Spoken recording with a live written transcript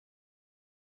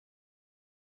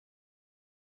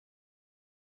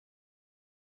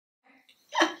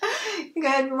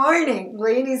Good morning,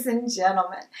 ladies and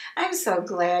gentlemen. I'm so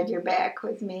glad you're back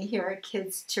with me here at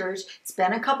Kids Church. It's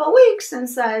been a couple weeks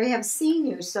since I have seen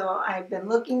you, so I've been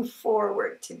looking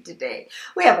forward to today.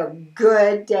 We have a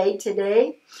good day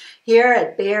today here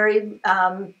at Berry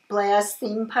Blast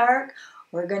Theme Park.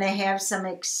 We're going to have some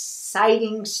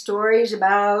exciting stories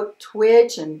about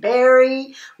Twitch and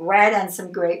Barry, ride on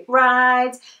some great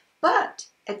rides, but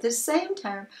at the same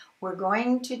time, we're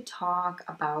going to talk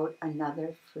about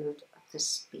another fruit of the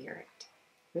Spirit.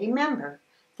 Remember,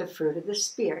 the fruit of the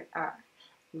Spirit are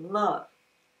love,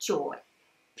 joy,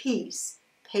 peace,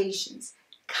 patience,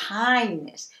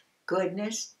 kindness,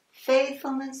 goodness,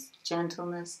 faithfulness,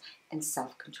 gentleness, and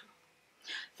self-control.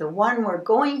 The one we're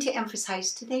going to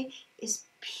emphasize today is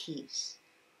peace,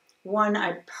 one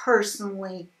I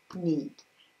personally need.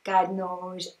 God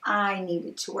knows I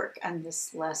needed to work on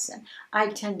this lesson. I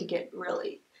tend to get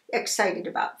really excited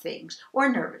about things, or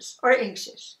nervous, or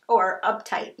anxious, or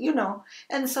uptight,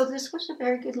 and so this was a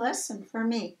very good lesson for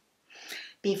me.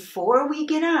 Before we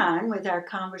get on with our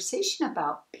conversation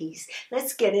about peace,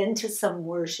 let's get into some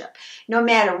worship. No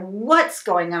matter what's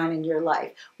going on in your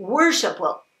life, worship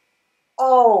will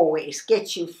always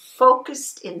get you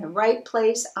focused in the right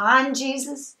place on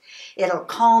Jesus. It'll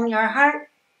calm your heart,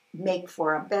 make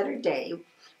for a better day.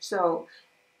 So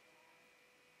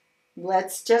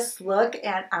let's just look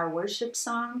at our worship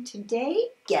song today.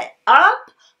 Get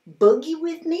up, boogie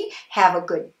with me, have a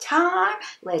good time,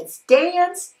 let's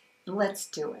dance, and let's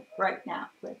do it right now.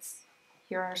 Let's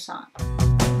hear our song.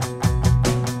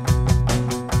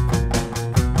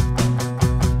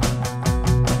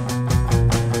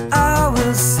 I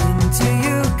will sing to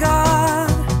you, God.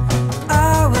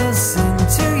 I will sing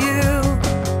to you.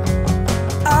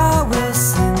 I will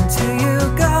sing to you,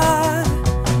 God.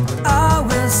 I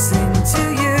will sing to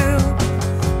you,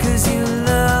 'cause you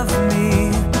love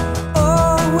me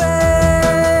always,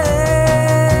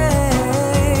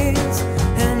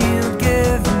 and you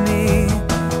give me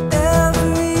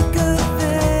every good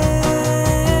thing.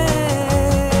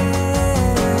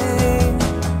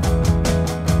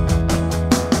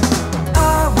 I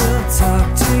will talk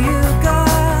to you,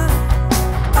 God.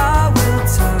 I will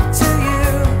talk to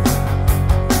you.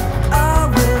 I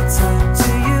will talk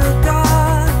to you,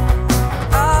 God.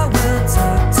 I will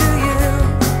talk to you,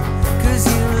 'cause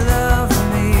you love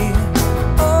me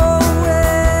always,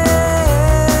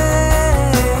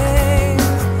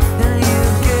 and you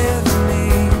give me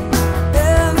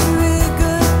every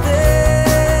good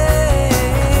thing.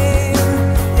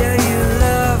 Yeah, you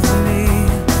love me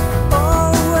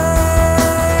always,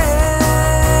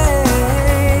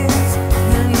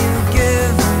 and you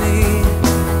give me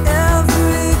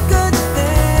every good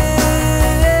thing.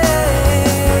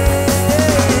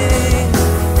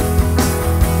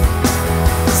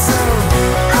 So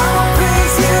I'll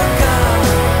praise you, God,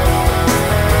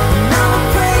 and I'll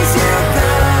praise you,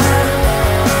 God,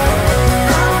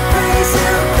 I'll praise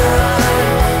you, God,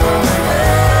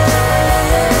 always.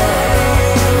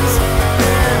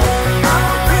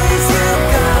 I'll praise you,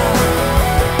 God,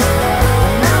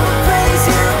 and I'll praise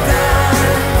you, God,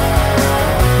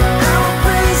 I'll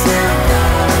praise you,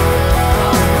 God,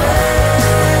 always.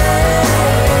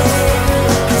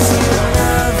 'Cause you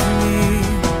love me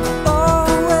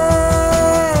always,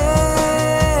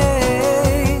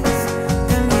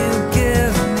 and you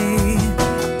give me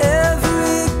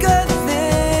every good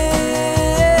thing.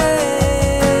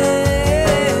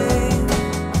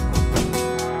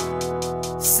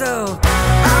 So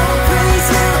I'll praise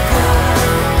you, God.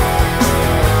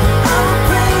 I'll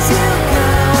praise you,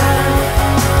 God.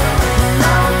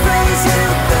 I'll praise you,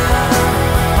 God.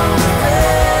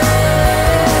 Always.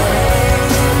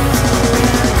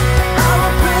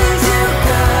 I'll praise you,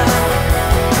 God.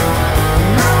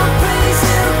 I'll praise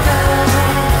you, God.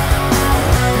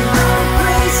 I'll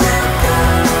praise you,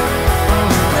 God.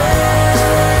 Always.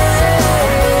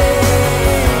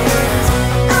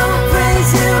 I'll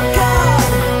praise you, God.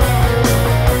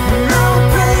 I'll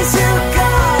praise you,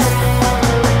 God.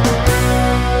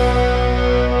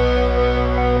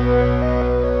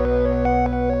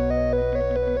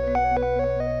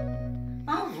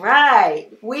 All right,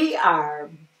 we are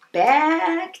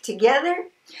back together.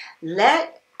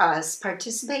 Let us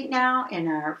participate now in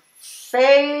our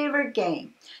favorite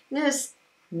game. This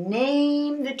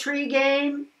Name the Tree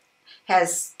game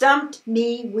has stumped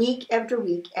me week after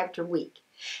week after week.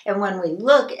 And when we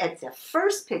look at the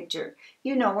first picture,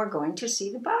 we're going to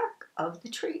see the bark of the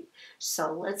tree.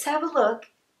 So let's have a look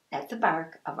at the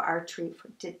bark of our tree for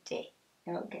today.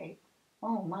 Okay.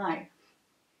 Oh my.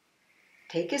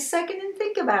 Take a second and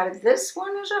think about it. This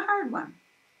one is a hard one.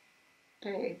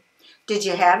 Okay. Did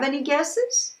you have any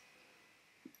guesses?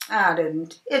 I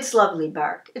didn't. It's lovely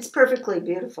bark. It's perfectly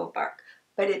beautiful bark,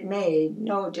 but it made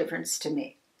no difference to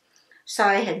me. So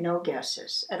I had no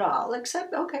guesses at all,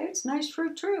 except, okay, it's a nice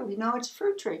fruit tree. We know it's a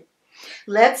fruit tree.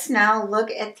 Let's now look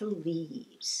at the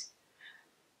leaves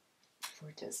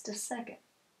for just a second.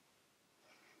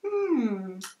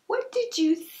 What did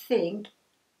you think?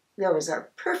 Those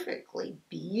are perfectly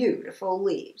beautiful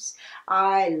leaves.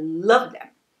 I love them,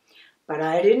 but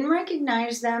I didn't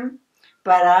recognize them.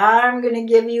 But I'm going to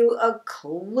give you a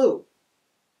clue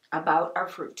about our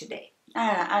fruit today.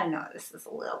 I know this is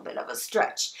a little bit of a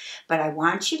stretch, but I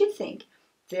want you to think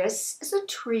this is a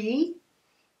tree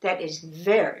that is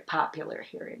very popular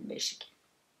here in Michigan.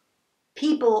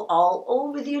 People all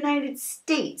over the United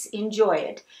States enjoy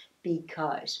it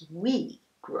because we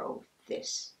grow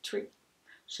this tree.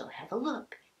 So have a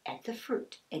look at the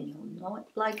fruit and you'll know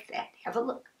it like that. Have a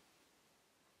look.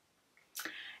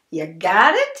 You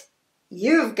got it?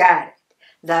 You've got it.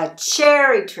 The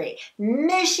cherry tree.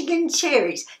 Michigan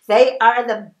cherries. They are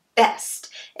the best.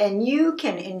 And you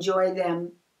can enjoy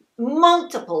them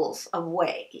multiples of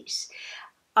ways.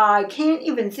 I can't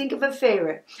even think of a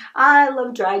favorite. I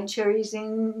love dried cherries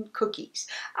in cookies.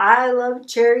 I love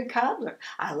cherry cobbler.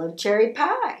 I love cherry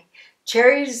pie.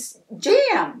 Cherries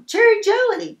jam. Cherry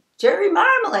jelly. Cherry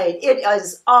marmalade. It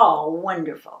is all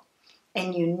wonderful.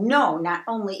 And you know, not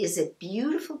only is it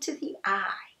beautiful to the eye,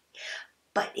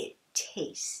 but it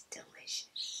tastes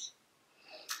delicious.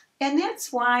 And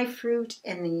that's why fruit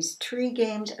and these tree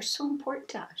games are so important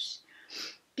to us.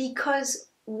 Because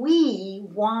we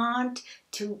want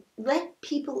to let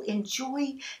people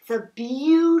enjoy the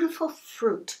beautiful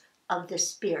fruit of the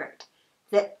Spirit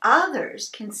that others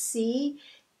can see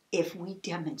if we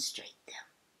demonstrate them.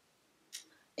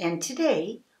 And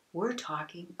today, we're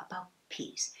talking about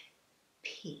peace.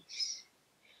 Peace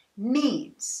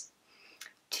means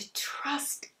to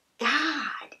trust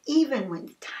God even when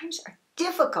times are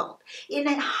difficult, in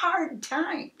hard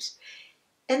times.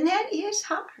 And that is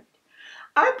hard.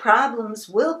 Our problems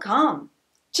will come.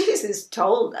 Jesus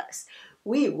told us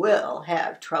we will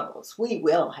have troubles. We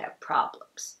will have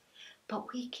problems.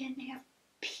 But we can have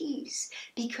peace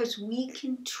because we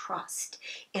can trust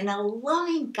in a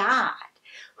loving God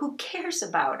who cares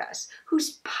about us,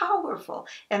 who's powerful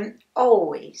and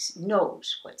always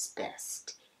knows what's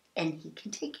best. And he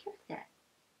can take care of that.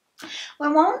 We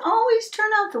won't always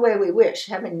turn out the way we wish,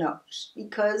 heaven knows,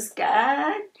 because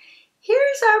God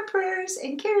hears our prayers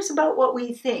and cares about what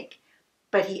we think,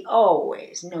 but he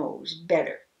always knows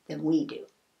better than we do.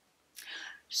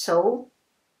 So,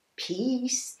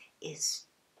 peace is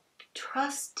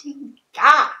trusting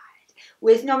God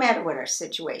with no matter what our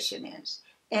situation is,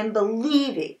 and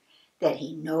believing that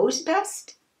he knows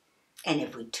best, and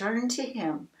if we turn to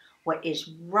him, what is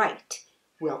right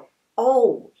will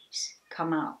always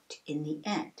come out in the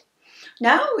end.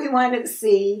 Now we want to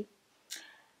see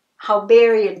how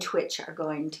Barry and Twitch are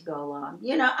going to go along.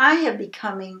 You know, I have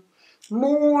becoming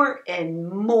more and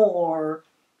more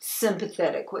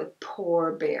sympathetic with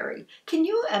poor Barry. Can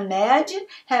you imagine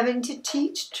having to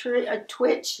teach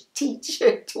Twitch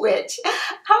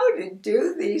how to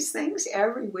do these things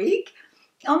every week?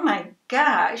 Oh my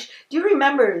gosh. Do you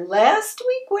remember last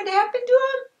week what happened to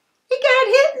him? He got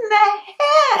hit in the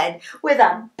head with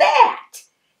a bat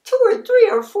 2 or 3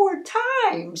 or 4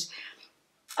 times,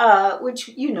 which,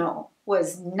 you know,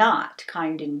 was not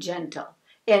kind and gentle.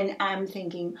 And I'm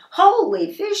thinking,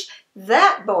 holy fish,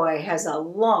 that boy has a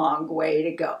long way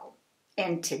to go.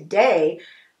 And today,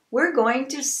 we're going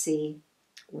to see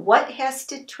what has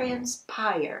to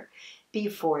transpire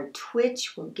before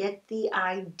Twitch will get the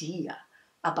idea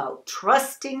about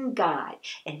trusting God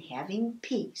and having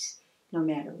peace no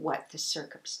matter what the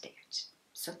circumstance.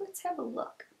 So let's have a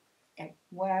look at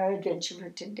our adventure for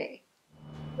today.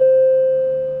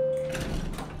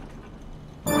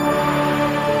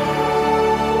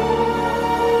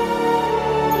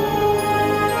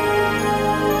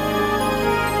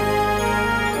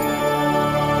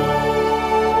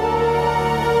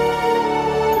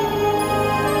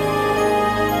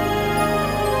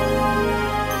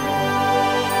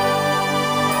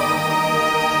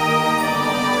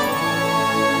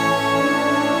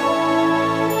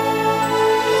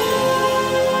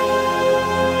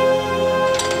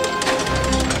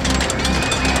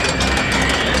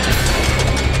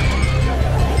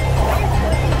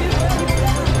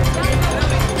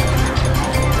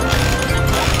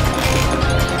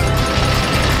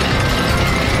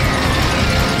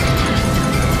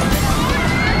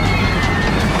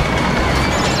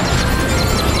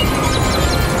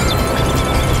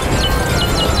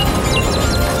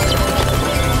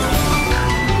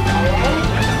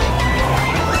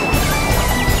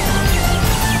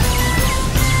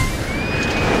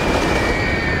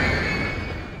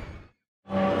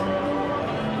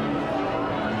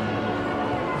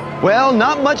 Well,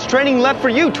 not much training left for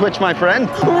you, Twitch, my friend.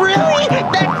 Really?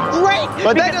 That's great!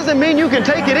 But that doesn't mean you can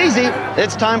take it easy.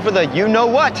 It's time for the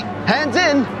you-know-what. Hands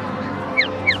in.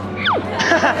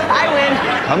 I win.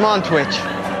 Come on, Twitch.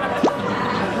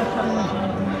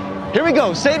 Here we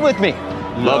go. Say it with me.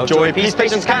 Love, joy, peace,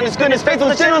 patience, kindness, goodness,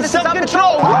 faithfulness, gentleness,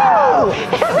 self-control. Woo!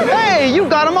 Hey, you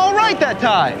got them all right that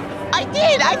time. I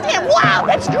did. Wow,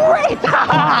 that's great.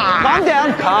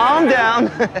 Calm down.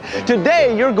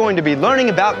 Today, you're going to be learning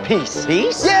about peace.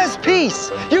 Peace? Yes,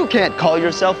 peace. You can't call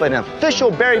yourself an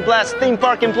official Berry Blast theme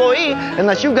park employee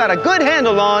unless you've got a good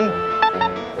handle on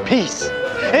peace.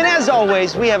 And as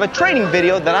always, we have a training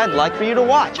video that I'd like for you to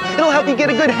watch. It'll help you get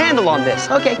a good handle on this.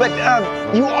 Okay. But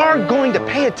you are going to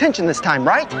pay attention this time,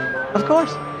 right? Of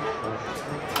course.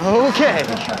 Okay.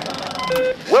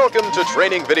 Welcome to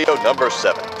training video number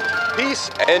 7, Peace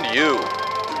and You.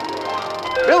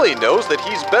 Billy knows that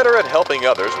he's better at helping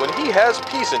others when he has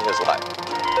peace in his life.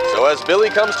 So as Billy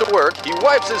comes to work, he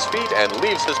wipes his feet and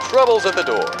leaves his troubles at the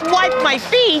door. Wipe my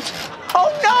feet?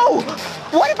 Oh no!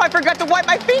 What if I forgot to wipe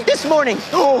my feet this morning?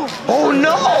 Oh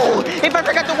no! If I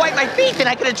forgot to wipe my feet, then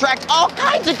I could attract all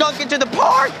kinds of gunk into the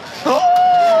park. Oh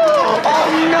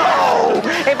no!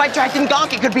 If I attract in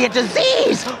gunk, it could be a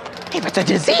disease. If it's a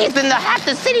disease, then half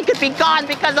the city could be gone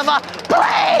because of a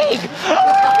plague.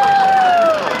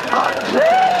 A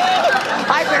plague!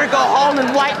 I better go home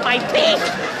and wipe my feet.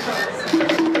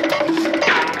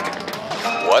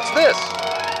 What's this?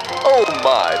 Oh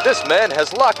my, this man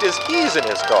has locked his keys in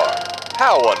his car.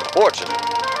 How unfortunate.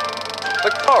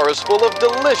 The car is full of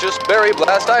delicious Berry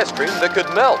Blast ice cream that could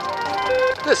melt.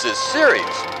 This is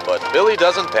serious, but Billy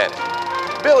doesn't panic.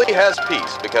 Billy has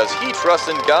peace because he trusts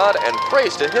in God and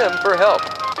prays to Him for help.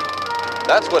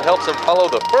 That's what helps him follow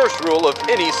the first rule of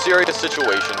any serious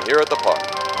situation here at the park.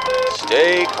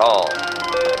 Stay calm.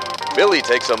 Billy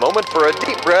takes a moment for a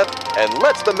deep breath and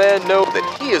lets the man know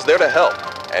that he is there to help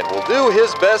and will do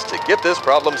his best to get this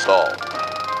problem solved.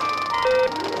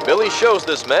 Billy shows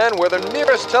this man where the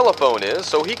nearest telephone is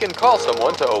so he can call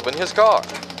someone to open his car.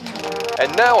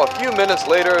 And now, a few minutes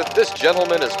later, this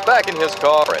gentleman is back in his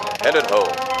car and headed home.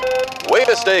 Way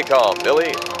to stay calm,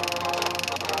 Billy.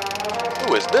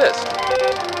 Who is this?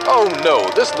 Oh no,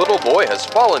 this little boy has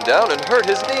fallen down and hurt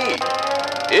his knee.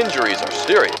 Injuries are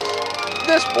serious.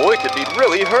 This boy could be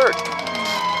really hurt.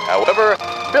 However,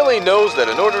 Billy knows that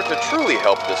in order to truly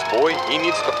help this boy, he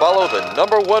needs to follow the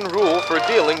 #1 rule for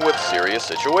dealing with serious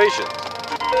situations.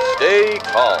 Stay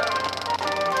calm.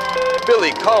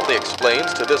 Billy calmly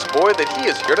explains to this boy that he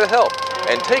is here to help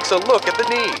and takes a look at the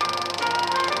knee.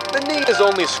 The knee is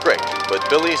only scraped, but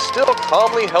Billy still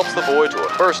calmly helps the boy to a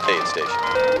first aid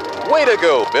station. Way to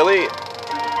go, Billy!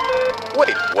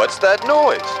 Wait, what's that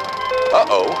noise?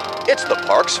 Uh-oh, it's the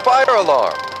park's fire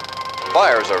alarm.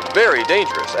 Fires are very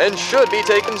dangerous and should be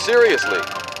taken seriously.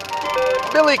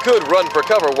 Billy could run for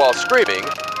cover while screaming,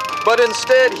 but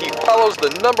instead he follows the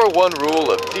 #1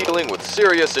 rule of dealing with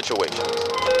serious situations.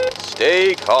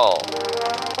 Stay calm.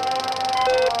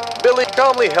 Billy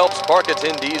calmly helps park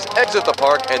attendees exit the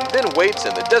park and then waits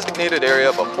in the designated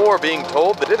area before being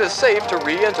told that it is safe to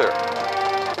re-enter.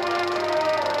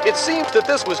 It seems that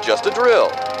this was just a drill.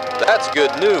 That's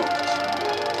good news.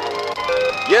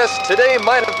 Yes, today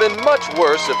might have been much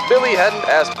worse if Billy hadn't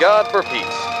asked God for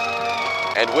peace.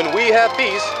 And when we have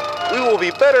peace, we will be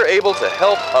better able to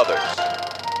help others.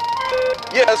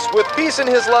 Yes, with peace in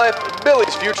his life,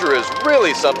 Billy's future is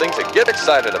really something to get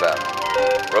excited about.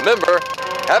 Remember,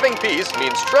 having peace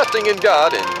means trusting in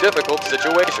God in difficult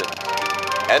situations.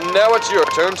 And now it's your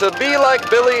turn to be like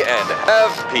Billy and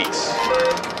have peace.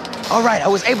 All right, I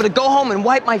was able to go home and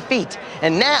wipe my feet.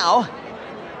 And now,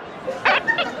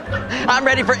 I'm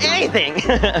ready for anything.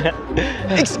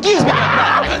 Excuse me.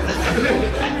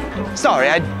 Sorry,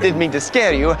 I didn't mean to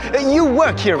scare you. You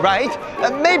work here, right?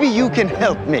 Maybe you can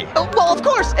help me. Well, of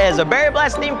course, as a Berry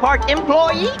Blast theme park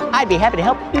employee, I'd be happy to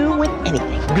help you with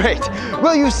anything. Great.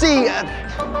 Well, you see,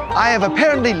 I have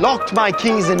apparently locked my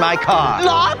keys in my car.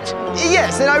 Locked?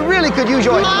 Yes, and I really could use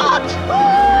your... Locked?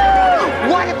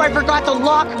 What if I forgot to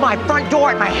lock my front door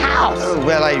at my house?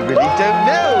 Well, I really don't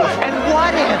know. And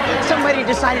what if somebody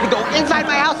decided to go inside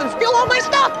my house and steal all my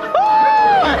stuff?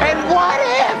 And what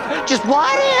if, just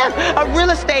what if, a real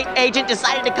estate agent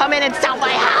decided to come in and sell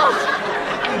my house?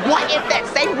 What if that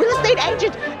same real estate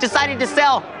agent decided to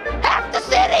sell half the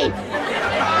city?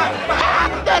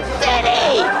 Half the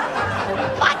city!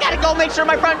 I gotta go make sure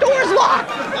my front door is locked.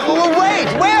 Well, wait,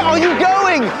 where are you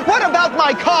going? What about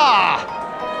my car?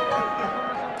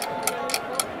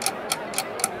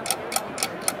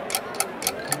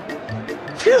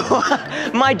 Phew!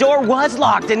 too. My door was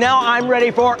locked, and now I'm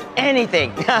ready for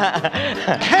anything.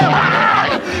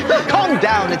 Calm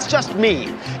down, it's just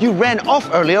me. You ran off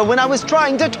earlier when I was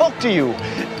trying to talk to you.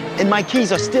 And my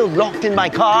keys are still locked in my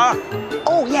car.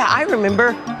 Oh, yeah, I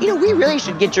remember. You know, we really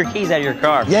should get your keys out of your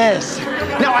car. Yes.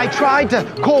 Now, I tried to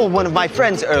call one of my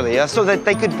friends earlier so that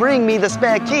they could bring me the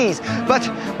spare keys, but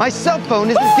my cell phone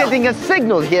isn't getting a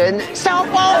signal here. And Cell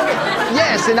phone?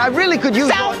 yes, and I really could use...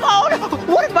 Cell phone?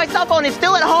 What if my cell phone is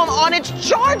still at home on its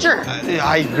charger?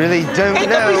 I really don't It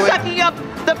know. could be sucking up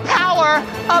the power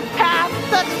of half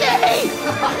the city.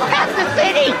 Half the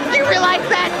city. Do you realize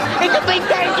that? It could be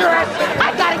dangerous.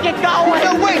 I gotta get going.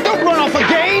 No, wait, don't run off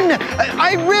again.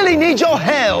 I really need your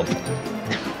help.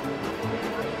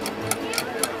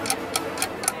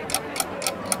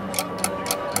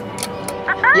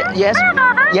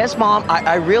 Yes, Mom.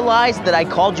 I realized that I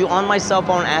called you on my cell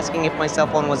phone asking if my cell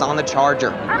phone was on the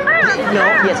charger.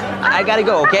 Yes, I gotta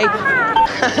go, okay?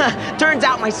 Turns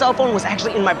out my cell phone was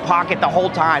actually in my pocket the whole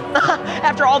time.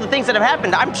 After all the things that have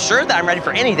happened, I'm sure that I'm ready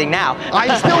for anything now.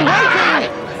 I'm still waiting.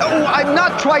 Oh, I'm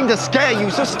not trying to scare you,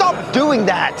 so stop doing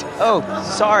that. Oh,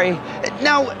 sorry.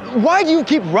 Now, why do you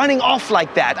keep running off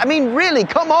like that? I mean, really,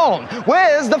 come on.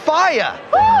 Where's the fire?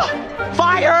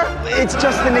 Fire! It's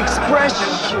just an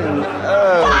expression.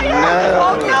 Oh, Fire! no.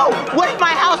 Oh no! What if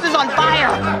my house is on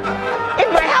fire?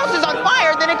 If my house is on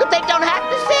fire, then it could take down half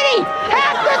the city!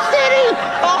 Half the city!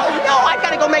 Oh no, I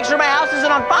gotta go make sure my house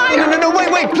isn't on fire! No,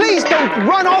 wait, please don't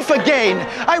run off again.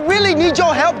 I really need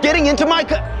your help getting into my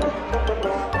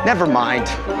Never mind.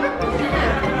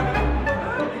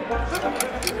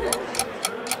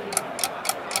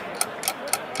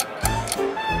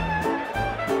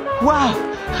 Wow,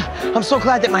 I'm so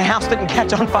glad that my house didn't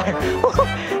catch on fire.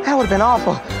 That would have been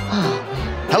awful.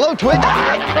 Hello, Twitch.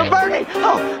 I'm burning!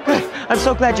 Oh, good. I'm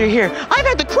so glad you're here. I've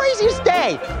had the craziest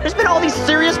day. There's been all these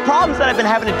serious problems that I've been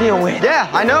having to deal with. Yeah,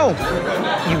 I know.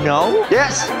 You know?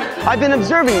 Yes, I've been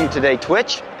observing you today,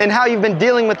 Twitch, and how you've been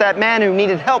dealing with that man who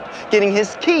needed help getting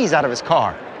his keys out of his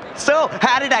car. So,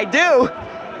 how did I do?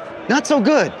 Not so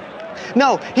good.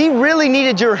 No, he really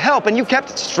needed your help, and you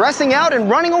kept stressing out and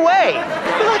running away.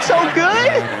 Not so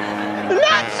good?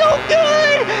 Not so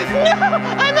good! No,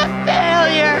 I'm a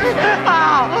failure!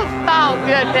 Oh,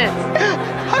 goodness.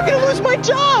 I'm gonna lose my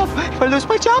job. If I lose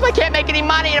my job, I can't make any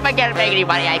money. And if I can't make any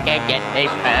money, I can't get any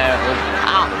food.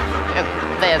 Oh,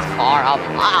 this is horrible.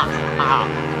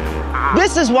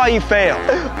 This is why you fail.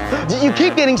 You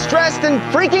keep getting stressed and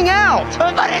freaking out.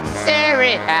 But it's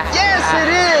serious. Yes,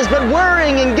 it is, but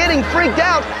worrying and getting freaked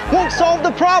out won't solve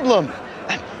the problem.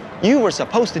 You were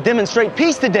supposed to demonstrate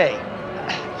peace today.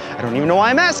 I don't even know why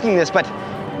I'm asking this, but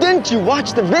didn't you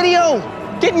watch the video?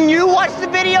 Didn't you watch the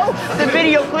video? The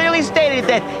video clearly stated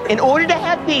that in order to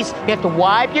have peace, you have to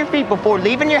wipe your feet before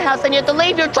leaving your house, and you have to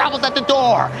leave your troubles at the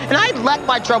door. And I left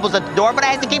my troubles at the door, but I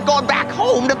had to keep going back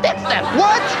home to fix them.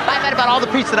 What? I had about all the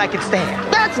peace that I could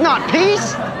stand. That's not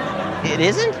peace. It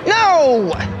isn't?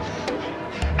 No!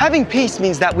 Having peace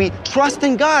means that we trust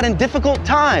in God in difficult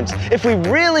times. If we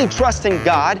really trust in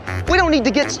God, we don't need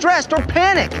to get stressed or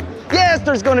panic. Yes,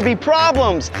 there's going to be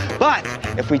problems, but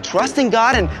if we trust in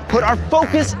God and put our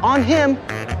focus on Him,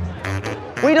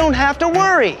 we don't have to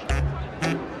worry.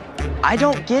 I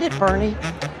don't get it, Bernie.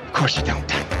 Of course you don't.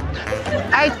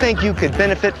 I think you could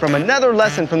benefit from another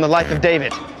lesson from the life of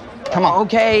David. Come on.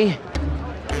 Okay.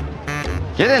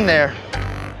 Get in there.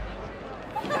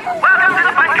 Welcome to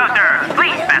the Fun Coaster.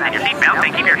 Please fasten your seatbelts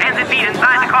and keep your hands and feet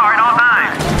inside the car at all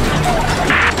times.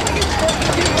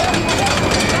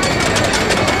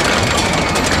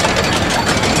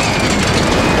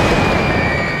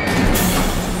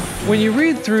 When you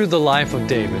read through the life of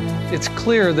David, it's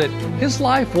clear that his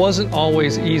life wasn't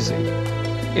always easy.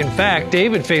 In fact,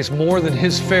 David faced more than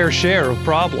his fair share of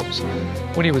problems.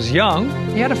 When he was young,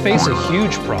 he had to face a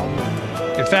huge problem.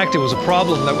 In fact, it was a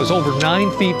problem that was over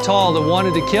 9 feet tall that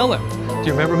wanted to kill him. Do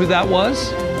you remember who that was?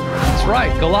 That's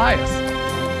right, Goliath.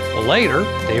 Well, later,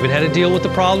 David had to deal with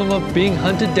the problem of being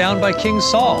hunted down by King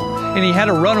Saul, and he had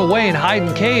to run away and hide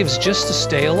in caves just to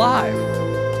stay alive.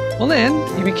 Well, then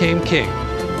he became king.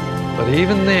 But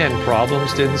even then,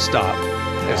 problems didn't stop.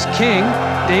 As king,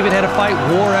 David had to fight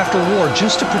war after war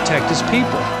just to protect his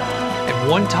people. And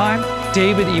one time,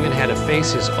 David even had to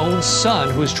face his own son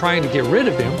who was trying to get rid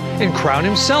of him and crown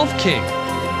himself king.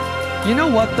 You know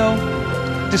what, though?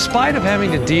 Despite of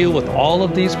having to deal with all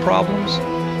of these problems,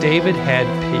 David had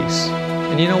peace.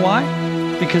 And you know why?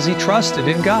 Because he trusted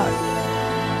in God.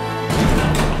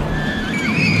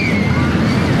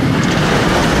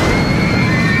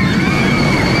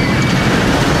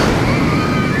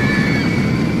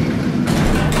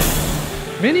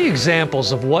 Many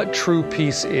examples of what true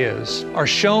peace is are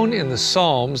shown in the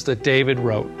Psalms that David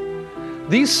wrote.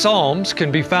 These Psalms can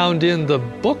be found in the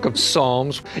book of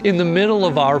Psalms in the middle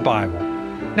of our Bible.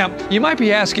 Now, you might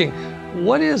be asking,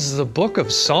 what is the book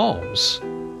of Psalms?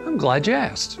 I'm glad you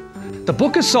asked. The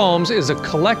book of Psalms is a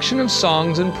collection of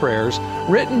songs and prayers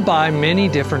written by many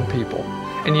different people.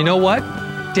 And you know what?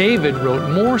 David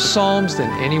wrote more Psalms than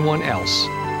anyone else.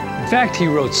 In fact, he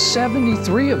wrote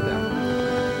 73 of them.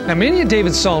 Now, many of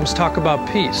David's Psalms talk about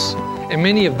peace, and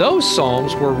many of those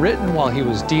Psalms were written while he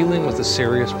was dealing with a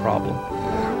serious problem.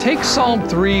 Take Psalm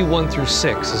 3, 1 through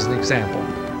 6 as an example.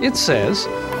 It says,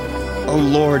 O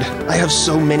Lord, I have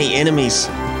so many enemies.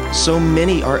 So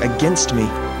many are against me.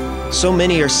 So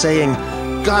many are saying,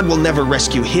 God will never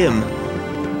rescue him.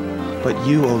 But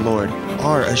you, O Lord,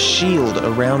 are a shield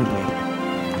around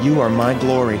me. You are my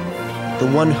glory,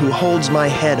 the one who holds my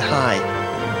head high.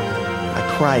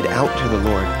 I cried out to the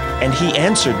Lord, and he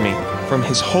answered me from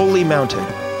his holy mountain.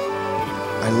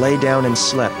 I lay down and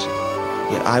slept,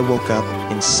 yet I woke up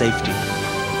in safety,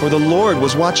 for the Lord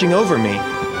was watching over me.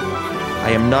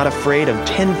 I am not afraid of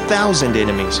 10,000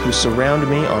 enemies who surround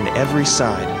me on every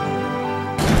side.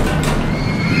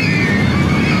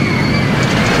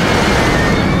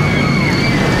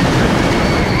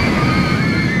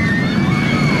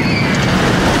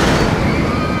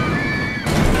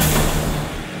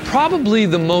 Probably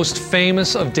the most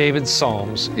famous of David's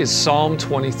Psalms is Psalm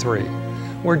 23,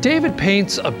 where David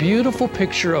paints a beautiful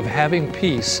picture of having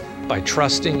peace by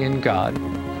trusting in God.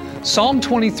 Psalm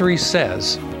 23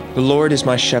 says, The Lord is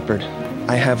my shepherd.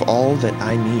 I have all that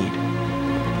I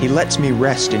need. He lets me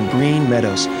rest in green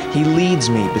meadows. He leads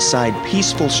me beside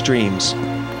peaceful streams.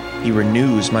 He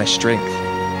renews my strength.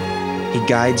 He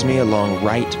guides me along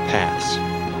right paths,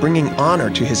 bringing honor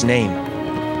to his name.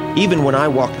 Even when I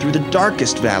walk through the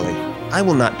darkest valley, I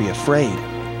will not be afraid,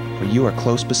 for you are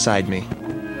close beside me.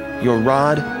 Your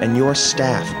rod and your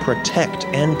staff protect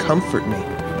and comfort me.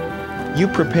 You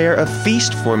prepare a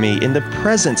feast for me in the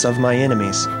presence of my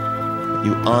enemies.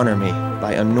 You honor me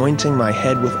by anointing my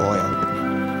head with oil.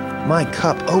 My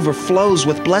cup overflows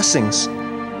with blessings.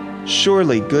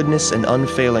 Surely goodness and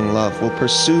unfailing love will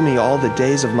pursue me all the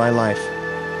days of my life,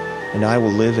 and I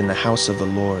will live in the house of the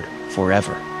Lord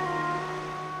forever.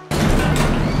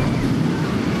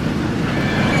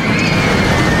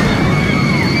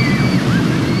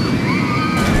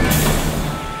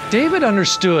 David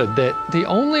understood that the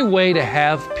only way to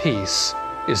have peace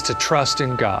is to trust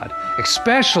in God,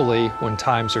 especially when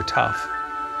times are tough.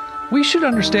 We should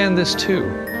understand this too.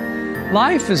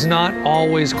 Life is not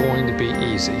always going to be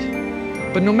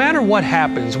easy. But no matter what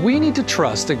happens, we need to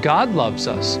trust that God loves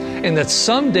us and that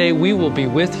someday we will be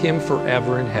with Him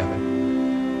forever in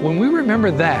heaven. When we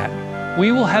remember that,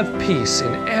 we will have peace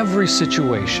in every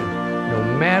situation,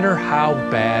 no matter how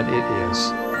bad it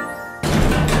is.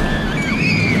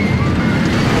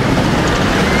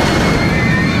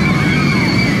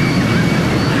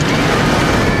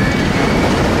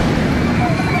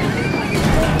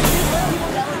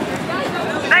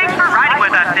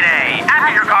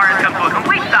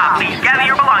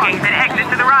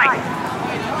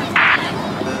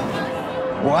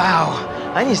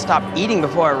 Wow, I need to stop eating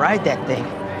before I ride that thing.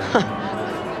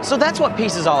 So that's what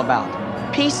peace is all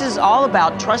about. Peace is all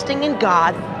about trusting in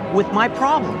God with my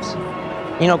problems.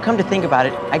 You know, come to think about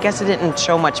it, I guess I didn't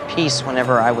show much peace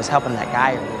whenever I was helping that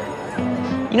guy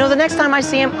earlier. You know, the next time I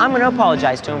see him, I'm going to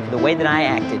apologize to him for the way that I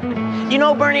acted. You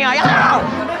know, Bernie,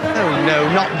 Oh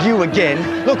no, not you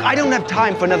again. Look, I don't have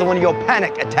time for another one of your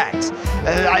panic attacks.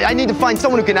 I need to find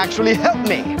someone who can actually help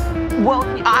me. Well,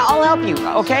 I'll help you,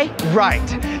 okay? Right.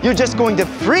 You're just going to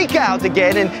freak out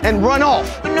again and run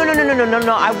off.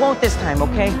 No, I won't this time,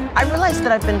 okay? I realized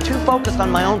that I've been too focused on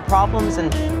my own problems,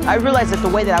 and I realized that the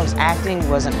way that I was acting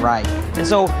wasn't right. And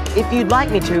so, if you'd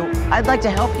like me to, I'd like to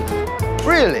help you.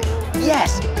 Really?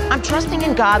 Yes, I'm trusting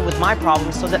in God with my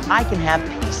problems so that I can have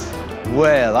peace.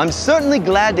 Well, I'm certainly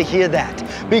glad to hear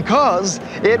that, because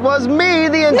it was me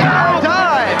the entire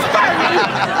time!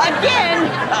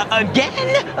 Again?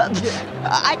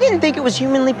 I didn't think it was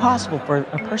humanly possible for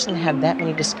a person to have that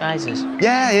many disguises.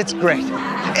 Yeah, it's great.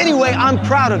 Anyway, I'm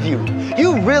proud of you.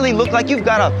 You really look like you've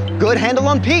got a good handle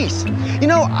on peace. You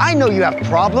know, I know you have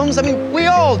problems. I mean, we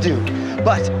all do.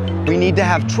 But we need to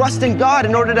have trust in God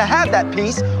in order to have that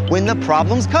peace when the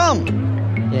problems come.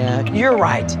 Yeah, you're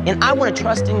right. And I want to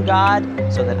trust in God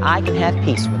so that I can have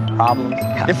peace when the problems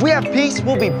come. If we have peace,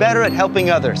 we'll be better at helping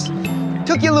others.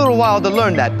 Took you a little while to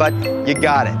learn that, but you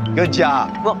got it. Good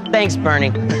job. Well, thanks, Bernie.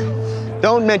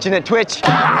 Don't mention it, Twitch.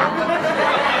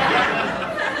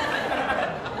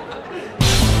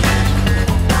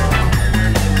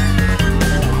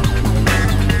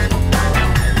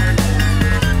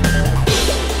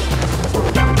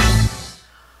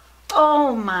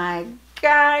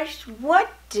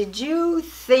 Did you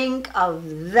think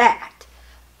of that?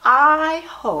 I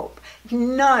hope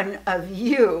none of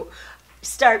you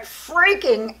start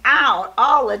freaking out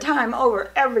all the time over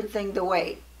everything the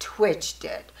way Twitch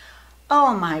did.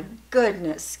 Oh my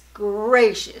goodness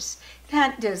gracious,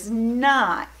 that does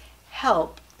not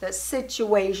help the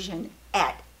situation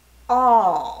at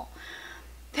all.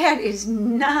 That is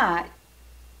not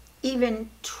even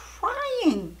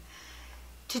trying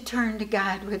to turn to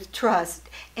God with trust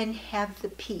and have the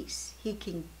peace He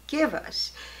can give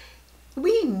us.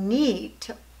 We need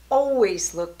to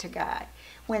always look to God.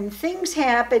 When things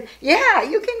happen, yeah,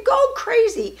 you can go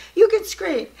crazy. You can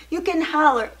scream. You can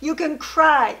holler. You can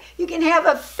cry. You can have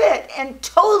a fit and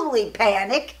totally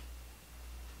panic.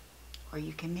 Or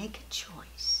you can make a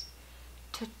choice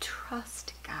to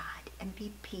trust God and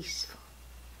be peaceful.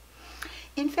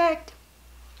 In fact,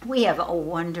 we have a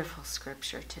wonderful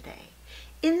scripture today.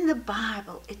 In the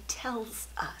Bible, it tells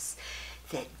us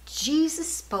that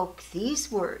Jesus spoke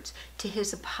these words to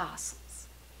His apostles.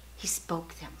 He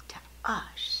spoke them to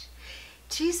us.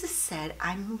 Jesus said,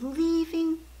 I'm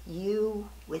leaving you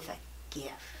with a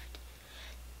gift,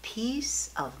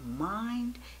 peace of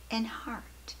mind and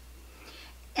heart.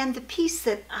 And the peace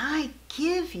that I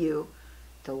give you,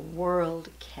 the world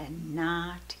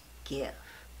cannot give.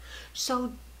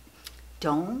 So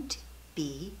don't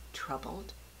be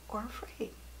troubled or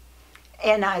afraid.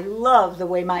 And I love the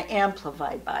way my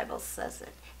Amplified Bible says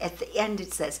it. At the end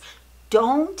it says,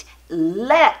 don't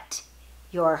let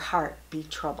your heart be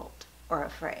troubled or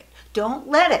afraid. Don't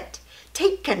let it.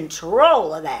 Take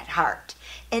control of that heart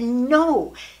and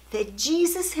know that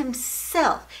Jesus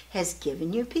Himself has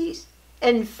given you peace.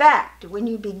 In fact, when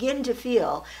you begin to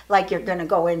feel like you're going to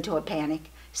go into a panic,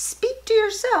 speak to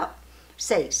yourself.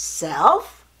 Say,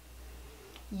 self,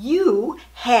 you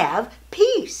have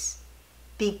peace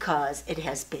because it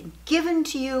has been given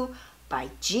to you by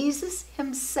Jesus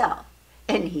Himself,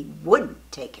 and He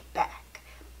wouldn't take it back.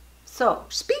 So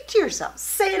speak to yourself.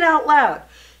 Say it out loud.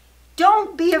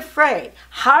 Don't be afraid.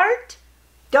 Heart,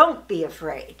 don't be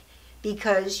afraid,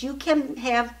 because you can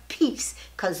have peace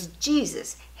because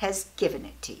Jesus has given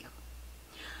it to you.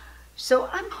 So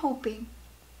I'm hoping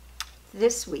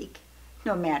this week,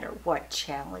 no matter what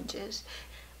challenges,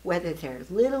 whether they're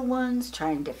little ones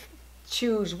trying to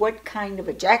choose what kind of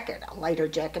a jacket, a lighter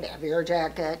jacket, a heavier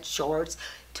jacket, shorts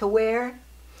to wear,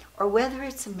 or whether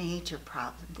it's a major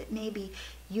problem that maybe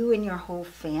you and your whole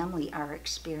family are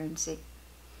experiencing,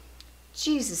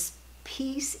 Jesus'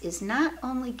 peace is not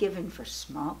only given for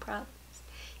small problems,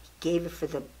 He gave it for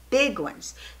the big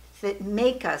ones that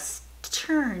make us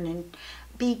turn and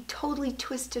be totally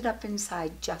twisted up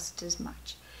inside just as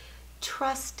much.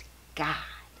 Trust God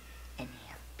and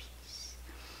have peace.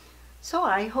 So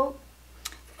I hope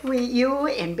you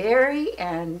and Barry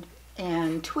and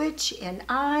Twitch and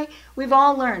we've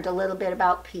all learned a little bit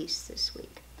about peace this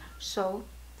week. So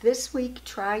this week,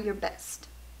 try your best.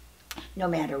 No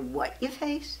matter what you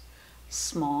face,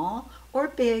 small or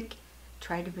big,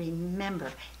 try to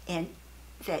remember and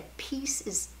that peace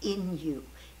is in you.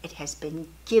 It has been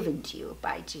given to you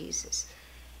by Jesus.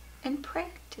 And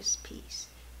practice peace.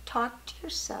 Talk to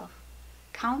yourself.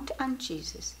 Count on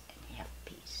Jesus and have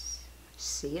peace.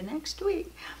 See you next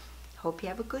week. Hope you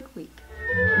have a good week.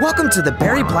 Welcome to the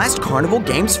Berry Blast Carnival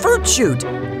Games Fruit Shoot.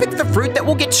 Pick the fruit that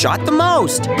will get shot the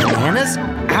most. Bananas,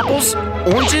 apples,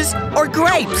 oranges, or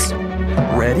grapes.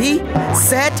 Ready,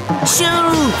 set,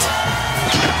 shoot!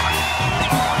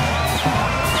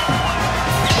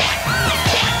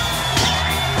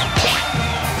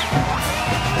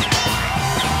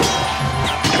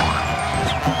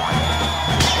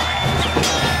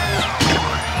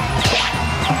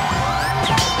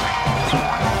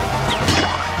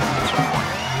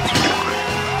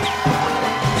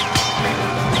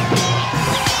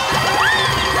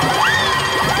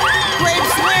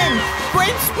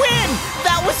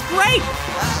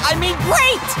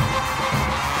 Great!